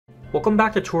Welcome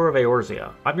back to Tour of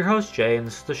Erozea. I'm your host Jay, and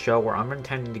this is the show where I'm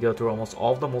intending to go through almost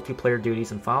all of the multiplayer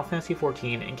duties in Final Fantasy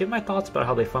XIV and give my thoughts about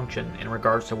how they function in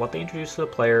regards to what they introduce to the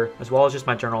player, as well as just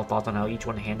my general thoughts on how each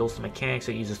one handles the mechanics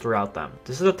it uses throughout them.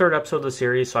 This is the third episode of the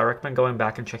series, so I recommend going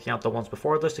back and checking out the ones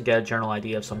before this to get a general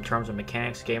idea of some terms and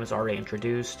mechanics the game has already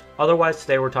introduced. Otherwise,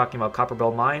 today we're talking about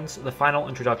Copperbell Mines, the final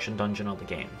introduction dungeon of the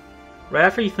game. Right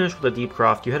after you finish with the Deep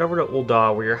Croft, you head over to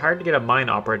Eorzea, where you're hired to get a mine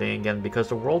operating again because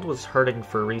the world was hurting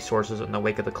for resources in the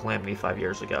wake of the calamity 5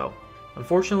 years ago.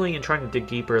 Unfortunately, in trying to dig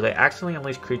deeper, they accidentally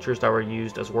unleashed creatures that were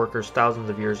used as workers thousands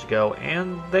of years ago,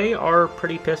 and they are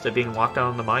pretty pissed at being locked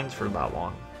down in the mines for that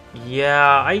long. Yeah,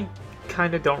 I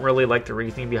kinda don't really like the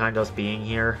reasoning behind us being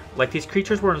here. Like, these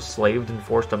creatures were enslaved and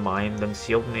forced to mine, then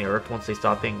sealed in the earth once they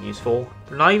stopped being useful.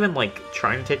 They're not even, like,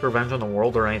 trying to take revenge on the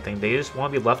world or anything, they just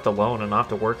want to be left alone and not have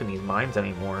to work in these mines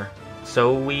anymore.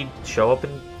 So we show up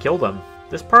and kill them.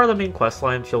 This part of the main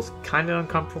questline feels kinda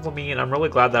uncomfortable to me, and I'm really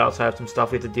glad that outside of some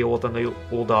stuff we have to deal with in the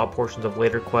Eorzea portions of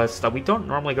later quests, that we don't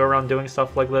normally go around doing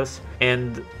stuff like this.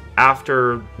 And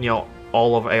after,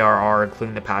 all of ARR,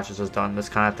 including the patches, is done, this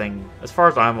kind of thing, as far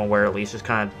as I'm aware at least, just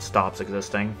kind of stops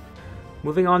existing.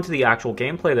 Moving on to the actual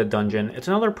gameplay of the dungeon, it's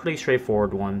another pretty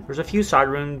straightforward one. There's a few side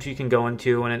rooms you can go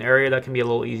into and an area that can be a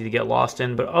little easy to get lost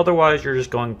in, but otherwise you're just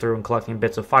going through and collecting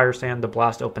bits of fire sand to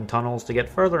blast open tunnels to get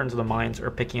further into the mines or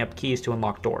picking up keys to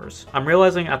unlock doors. I'm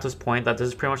realizing at this point that this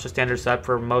is pretty much the standard set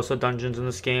for most of the dungeons in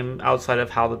this game, outside of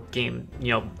how the game,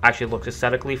 actually looks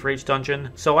aesthetically for each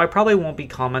dungeon, so I probably won't be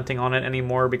commenting on it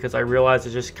anymore because I realize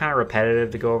it's just kind of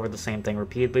repetitive to go over the same thing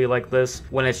repeatedly like this,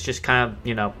 when it's just kind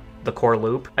of, the core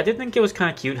loop. I did think it was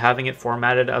kind of cute having it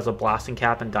formatted as a blasting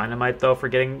cap and dynamite though for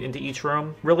getting into each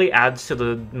room. Really adds to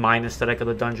the mine aesthetic of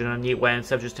the dungeon in a neat way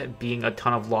instead of just being a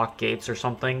ton of locked gates or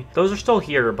something. Those are still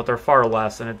here, but they're far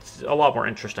less, and it's a lot more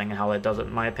interesting in how it does it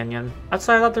in my opinion.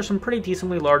 Outside of that, there's some pretty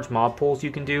decently large mob pools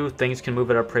you can do. Things can move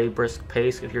at a pretty brisk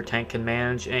pace if your tank can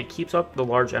manage, and it keeps up the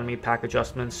large enemy pack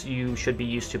adjustments you should be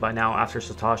used to by now after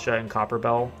Satasha and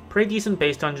Copperbell. Pretty decent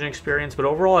base dungeon experience, but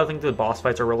overall I think the boss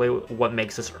fights are really what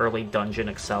makes this early dungeon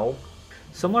excel.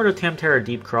 Similar to Tamtara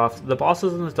Deepcroft, the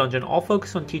bosses in this dungeon all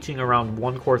focus on teaching around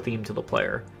one core theme to the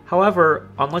player. However,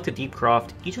 unlike the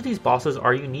Deepcroft, each of these bosses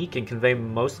are unique and convey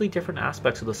mostly different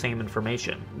aspects of the same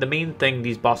information. The main thing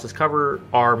these bosses cover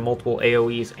are multiple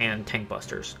AoEs and tank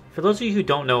busters. For those of you who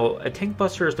don't know, a tank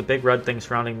buster is the big red thing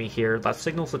surrounding me here that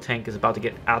signals the tank is about to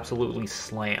get absolutely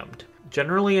slammed.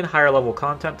 Generally in higher level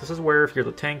content, this is where if you're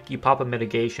the tank, you pop a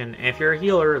mitigation, and if you're a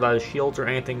healer, that is shields or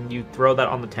anything, you throw that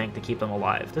on the tank to keep them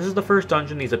alive. This is the first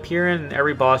dungeon these appear in, and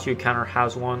every boss you encounter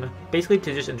has one, basically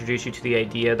to just introduce you to the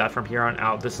idea that from here on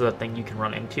out, this is a thing you can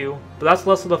run into. But that's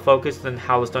less of the focus than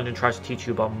how this dungeon tries to teach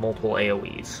you about multiple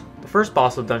AoEs. The first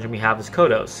boss of the dungeon we have is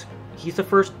Kodos. He's the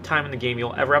first time in the game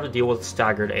you'll ever have to deal with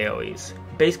staggered AoEs.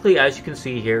 Basically, as you can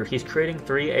see here, he's creating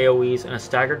 3 AoEs in a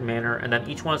staggered manner, and then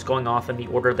each one is going off in the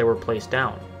order they were placed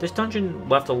down. This dungeon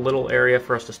left a little area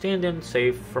for us to stand in,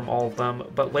 safe from all of them,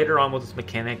 but later on with this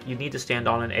mechanic, you need to stand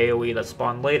on an AoE that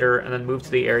spawned later, and then move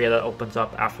to the area that opens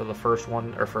up after the first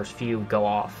one or first few go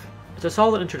off. It's a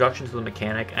solid introduction to the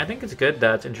mechanic, and I think it's good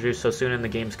that it's introduced so soon in the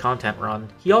game's content run.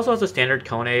 He also has a standard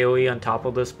cone AoE on top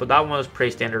of this, but that one was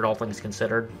pretty standard all things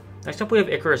considered. Next up we have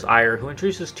Icarus Ire, who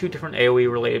introduces 2 different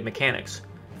AoE related mechanics.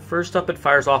 First up, it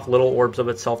fires off little orbs of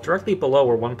itself directly below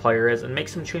where one player is and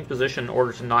makes him change position in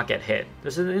order to not get hit.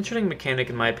 This is an interesting mechanic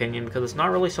in my opinion because it's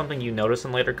not really something you notice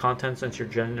in later content since you're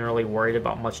generally worried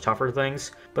about much tougher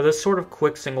things, but this sort of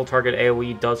quick single target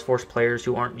AoE does force players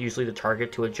who aren't usually the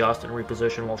target to adjust and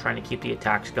reposition while trying to keep the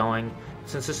attacks going,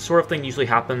 since this sort of thing usually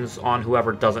happens on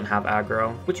whoever doesn't have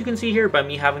aggro, which you can see here by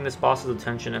me having this boss's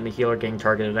attention and the healer getting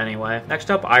targeted anyway.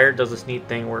 Next up, Ire does this neat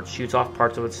thing where it shoots off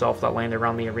parts of itself that land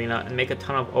around the arena and make a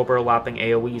ton of overlapping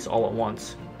AoEs all at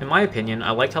once. In my opinion,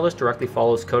 I liked how this directly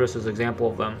follows Kodos' example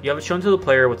of them. You have it shown to the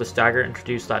player with the stagger,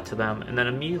 introduce that to them, and then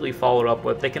immediately followed up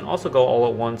with they can also go all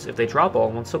at once if they drop all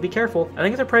at once, so be careful. I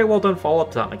think it's a pretty well done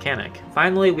follow-up to that mechanic.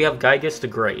 Finally, we have Gygus the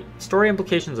Great. Story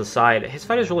implications aside, his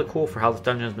fight is really cool for how this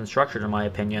dungeon has been structured in my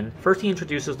opinion. First he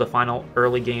introduces the final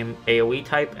early game AoE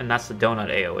type, and that's the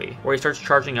Donut AoE, where he starts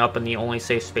charging up and the only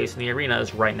safe space in the arena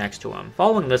is right next to him.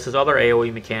 Following this, his other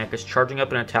AoE mechanic is charging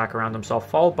up an attack around himself,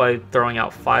 followed by throwing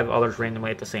out 5 others randomly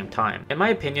at the same time. In my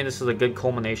opinion, this is a good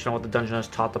culmination of what the dungeon has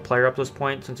taught the player up to this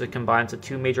point, since it combines the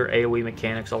 2 major AoE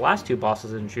mechanics the last 2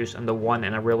 bosses introduced into one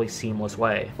in a really seamless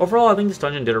way. Overall, I think this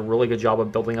dungeon did a really good job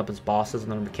of building up its bosses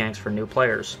and their mechanics for new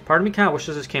players. Part of me kinda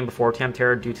wishes this came before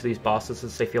Tamtara due to these bosses,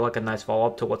 since they feel like a nice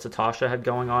follow-up to what Satasha had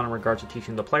going on in regards to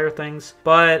teaching the player things,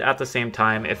 but at the same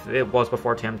time, if it was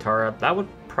before Tamtara, that would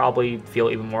probably feel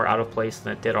even more out of place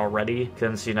than it did already,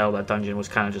 since, you know, that dungeon was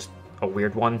kind of just a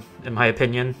weird one, in my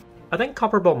opinion. I think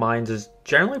Copperbell Mines is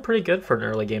generally pretty good for an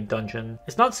early game dungeon.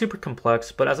 It's not super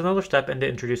complex, but as another step into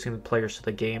introducing the players to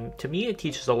the game, to me it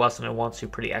teaches a lesson it wants to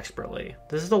pretty expertly.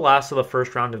 This is the last of the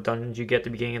first round of dungeons you get at the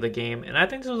beginning of the game, and I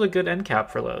think this was a good end cap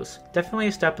for those. Definitely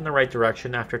a step in the right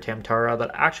direction after Tamtara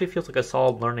that actually feels like a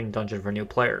solid learning dungeon for new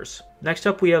players. Next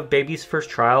up we have Baby's first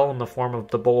trial in the form of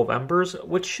the Bowl of Embers,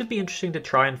 which should be interesting to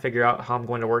try and figure out how I'm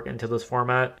going to work into this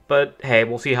format, but hey,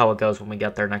 we'll see how it goes when we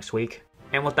get there next week.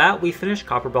 And with that, we finished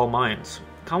Copperbell Mines.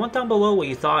 Comment down below what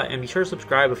you thought, and be sure to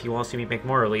subscribe if you want to see me make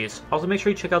more of these. Also, make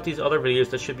sure you check out these other videos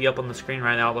that should be up on the screen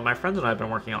right now that my friends and I have been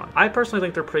working on. I personally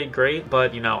think they're pretty great,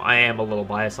 but you know, I am a little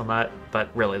biased on that. But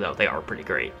really though, they are pretty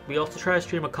great. We also try to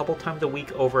stream a couple times a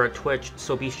week over at Twitch,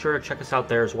 so be sure to check us out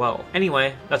there as well.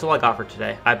 Anyway, that's all I got for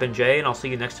today. I've been Jay, and I'll see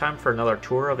you next time for another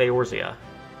Tour of Eorzea.